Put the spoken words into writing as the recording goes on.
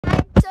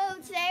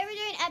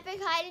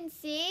hide and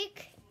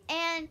seek,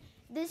 and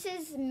this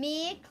is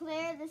me,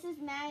 Claire, this is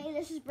Maggie,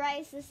 this is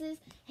Bryce, this is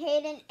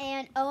Hayden,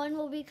 and Owen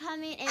will be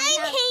coming. And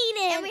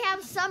Hayden. And we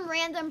have some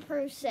random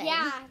person.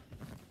 Yeah.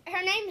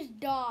 Her name's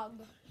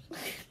Dog.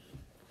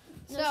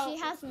 No, she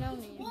has no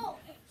name. Whoa.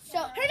 So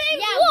her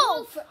name's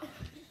Wolf.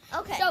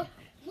 Okay. So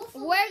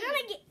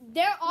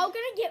they're all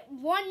gonna get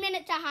 1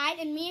 minute to hide,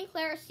 and me and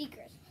Claire are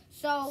seekers.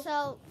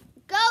 So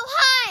go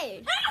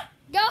hide.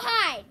 Go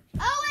hide.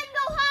 Owen,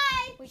 go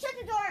hide. Wait. Shut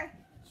the door.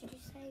 Should you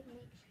say make sure to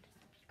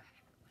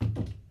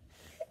subscribe?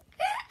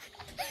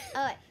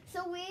 Alright,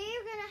 so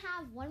we're gonna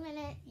have 1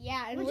 minute.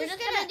 Yeah, and We're we're just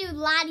gonna do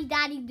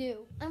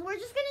la-di-da-di-do. And we're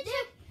just gonna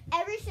check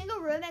every single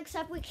room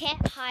except we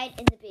can't hide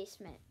in the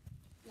basement.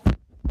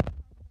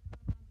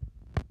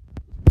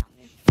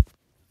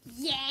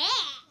 Yeah.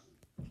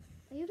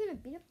 Are you gonna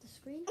beat up the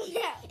screen?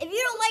 Yeah. If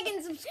you don't like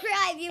and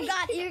subscribe,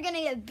 you're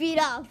gonna get beat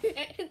up.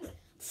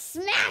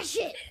 Smash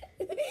it!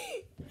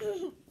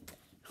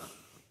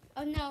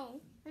 Oh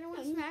no. I don't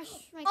want to smash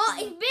my Oh,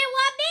 it's been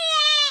 1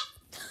 minute!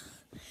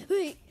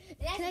 Wait,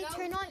 Let's can I go.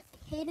 turn on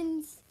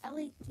Hayden's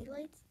LED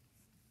lights?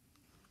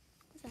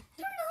 What's that?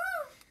 Turn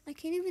on. I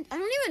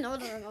don't even know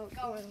the remote.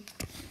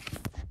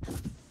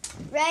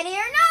 Ready or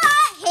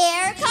not,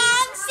 here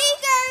come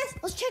seekers!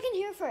 Let's check in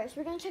here first.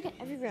 We're gonna check in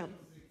every room.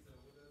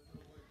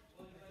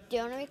 Do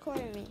you want to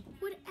record me?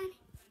 Would any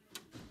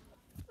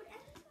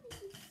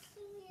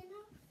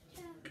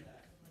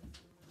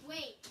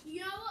Wait,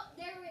 you know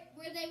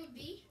where they would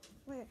be?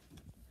 Where?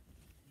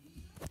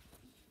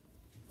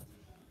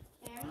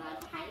 They're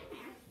not hiding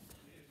there.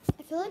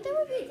 I feel like they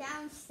would be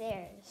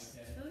downstairs.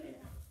 So did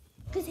I.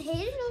 Because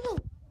Hayden knows a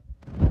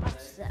lot,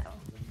 though.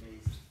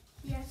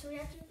 Yeah, so we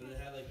have to. But it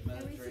had like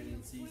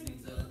Mediterranean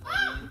seasonings in it.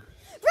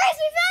 Bryce,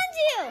 we found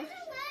you!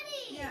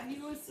 Yeah, he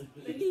was.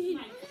 Okay, we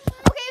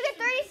got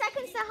 30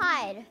 seconds to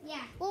hide.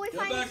 Yeah. Well, we Go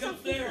find back some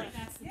upstairs.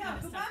 Yeah,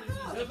 go back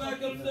up. Go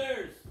back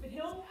upstairs. But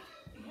he'll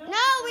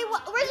No, we're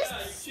Yeah, just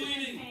he's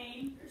cheating.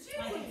 pain.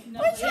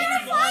 we're trying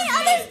to find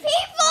other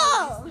people.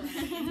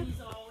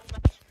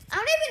 I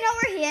don't even know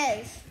where he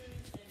is.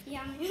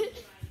 Yeah.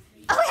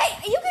 Okay,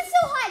 you can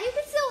still hide. You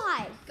can still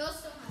hide. Go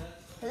so high.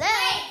 Hello.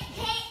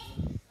 Hey,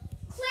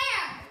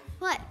 Claire.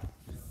 What?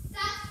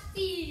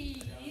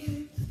 Sassy.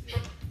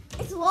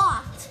 It's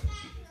locked.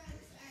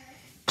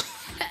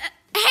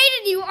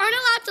 Hayden, you aren't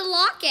allowed to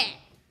lock it.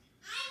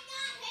 I'm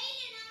not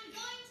Hayden, I'm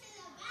going to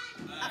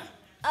the bathroom.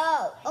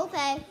 Oh,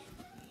 okay.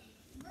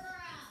 Bro.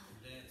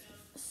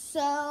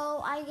 So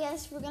I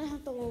guess we're gonna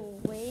have to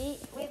wait.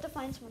 We have to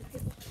find some more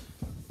people.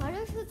 Why do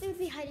I feel like they would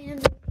be hiding in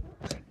the?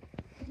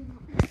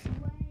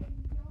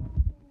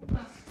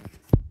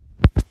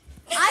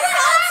 I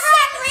found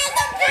some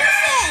random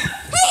person.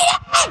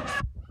 Hayden!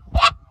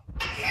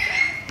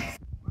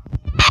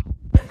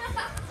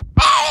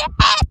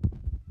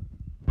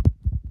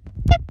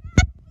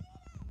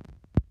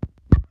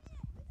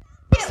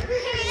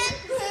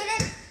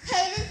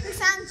 Hayden, we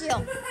found you.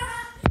 And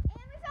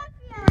we found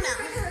Fiona.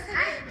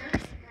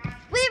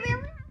 Wait, we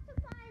only have to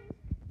find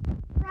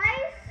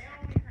Bryce.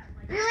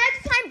 We only have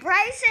to find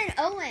Bryce and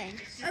Owen.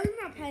 I'm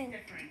not playing.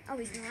 Oh,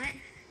 he's not.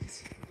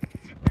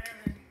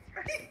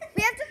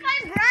 We have to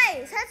find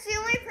Bryce. That's the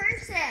only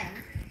person.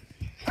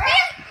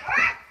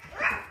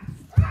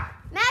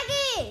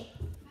 Maggie.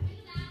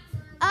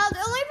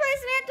 The only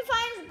person we have to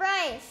find is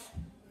Bryce.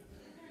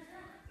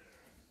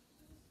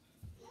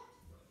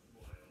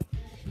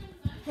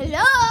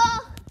 Hello.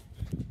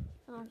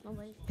 Oh,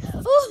 nobody.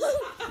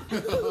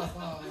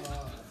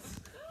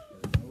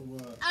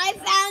 I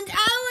found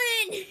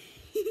Owen.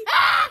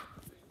 Ah!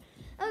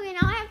 Okay,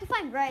 now I have to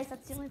find Bryce.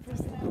 That's the only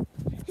person.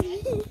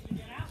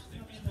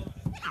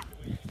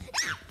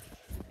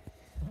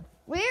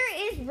 Where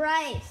is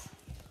Bryce?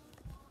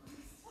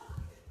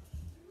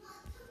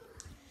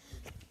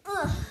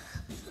 Ugh.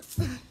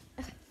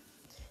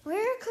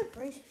 Where could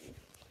Bryce be?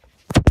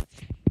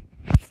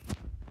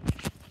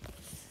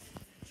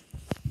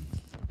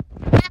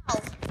 Ow.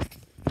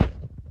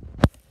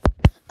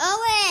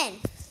 Owen!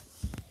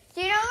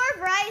 Do you know where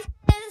Bryce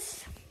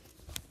is?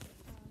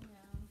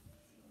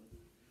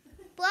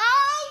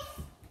 Blythe?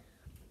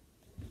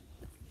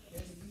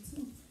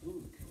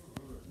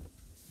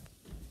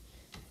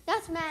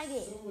 That's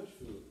Maggie. So much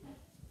food.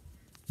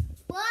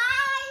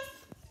 Blythe!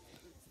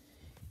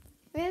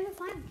 We have to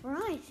find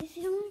Bryce. He's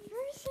the only person.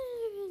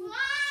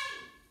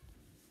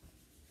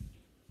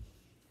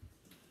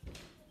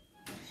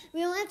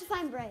 We only have to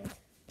find Bryce.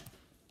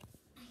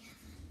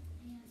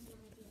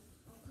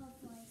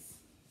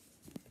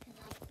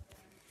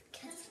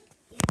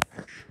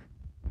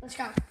 Let's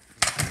go.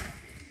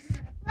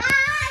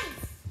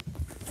 Bryce!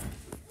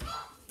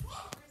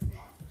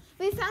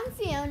 We found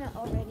Fiona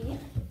already.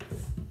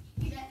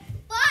 Blythe!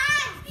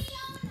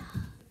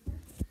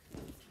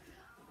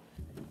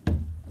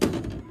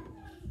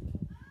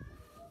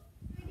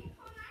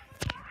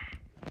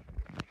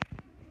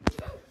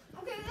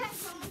 Okay,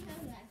 let's go.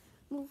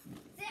 Move.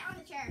 Sit on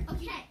the chair.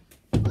 Okay.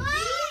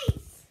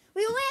 Bryce!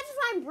 We only have to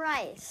find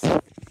Bryce.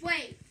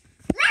 Wait.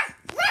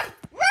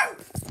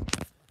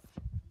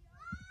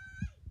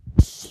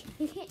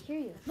 He can't hear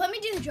you. Let me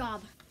do the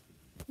job.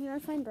 You gotta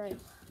find Bryce.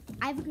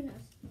 I have a good nose.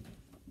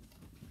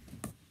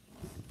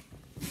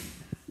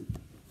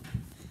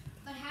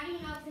 But how do you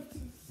know if it's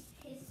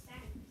his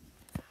second?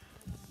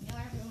 You know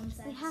what everyone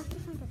says. We have to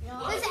find Bryce.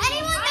 No. Does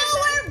anyone know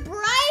where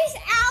Bryce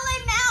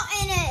Allen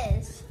Mountain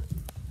is?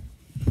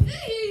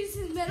 He's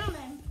his middle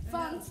name.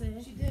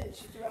 Fancy. She did.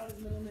 She threw out his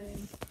middle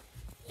name.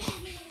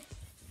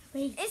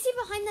 Wait. Is he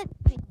behind the...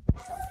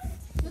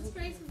 What's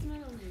Bryce's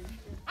middle name?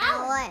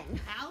 Allen.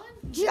 Alan?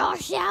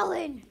 Josh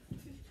Allen.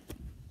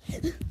 Who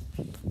is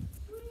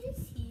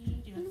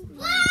he?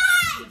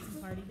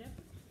 Party dip?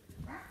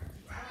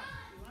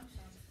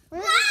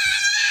 Really?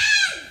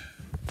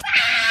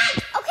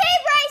 Okay,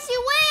 Bryce,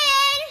 you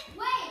win.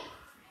 Wait.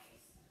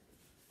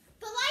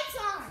 The lights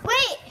on.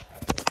 Wait.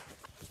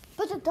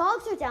 But the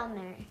dogs are down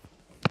there.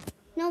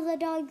 No, the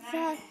dogs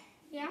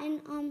Yeah.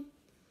 and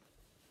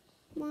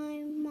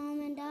my mom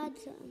and dad's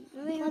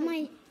but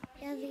my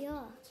dad's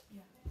off.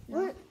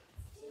 Where?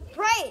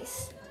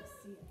 Bryce.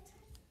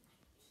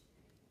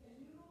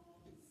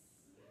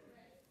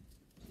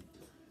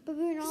 But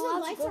we're not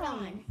allowed to go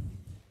down.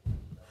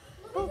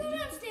 Let me go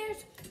downstairs.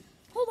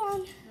 Hold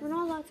on. We're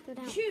not allowed to go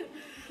down. Shoot.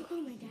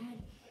 Oh my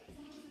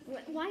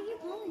dad. Why are you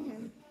calling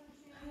him?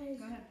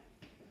 Go ahead.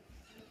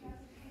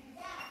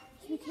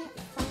 We can't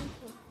find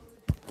him.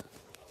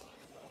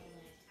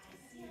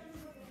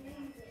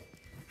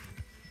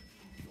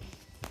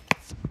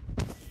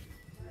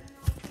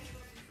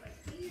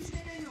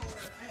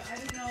 I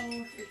don't know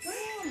if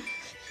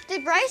it's...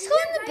 Did Bryce go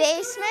in the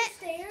basement?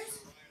 Downstairs.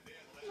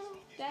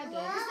 Dad did.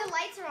 The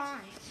lights are on.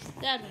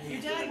 Dad went.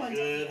 Your dad went.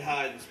 Good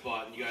hiding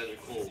spot, and you guys are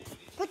cold.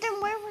 But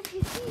then where would he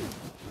be?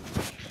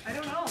 I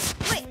don't know.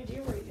 Wait. No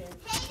idea where he did.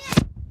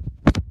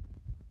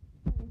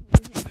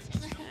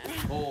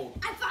 Cold.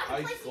 I found a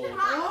Ice place to cold.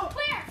 hide.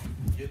 Where?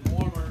 Getting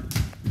warmer.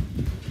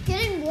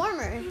 Getting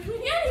warmer.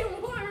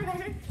 Getting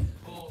warmer.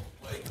 Cold.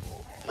 Wait,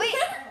 cold. Wait, is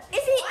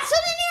he? So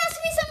then he has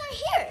to be somewhere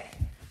here.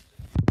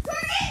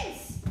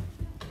 Curtains.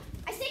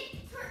 I say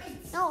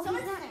curtains. No,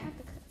 Someone's he's not. in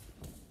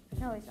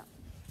there. No, he's not.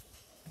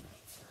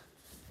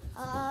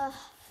 Oh.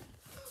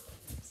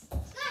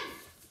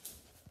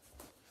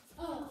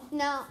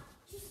 No.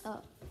 Oh.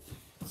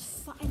 It's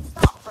fine.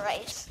 Stop,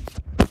 Bryce.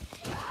 Wait,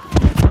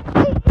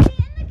 is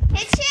he in the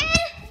kitchen?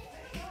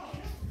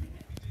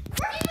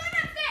 Where are you going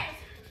upstairs?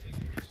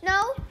 No,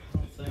 I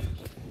don't think.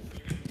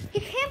 he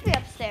can't be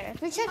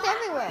upstairs. We checked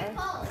everywhere.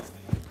 Closed.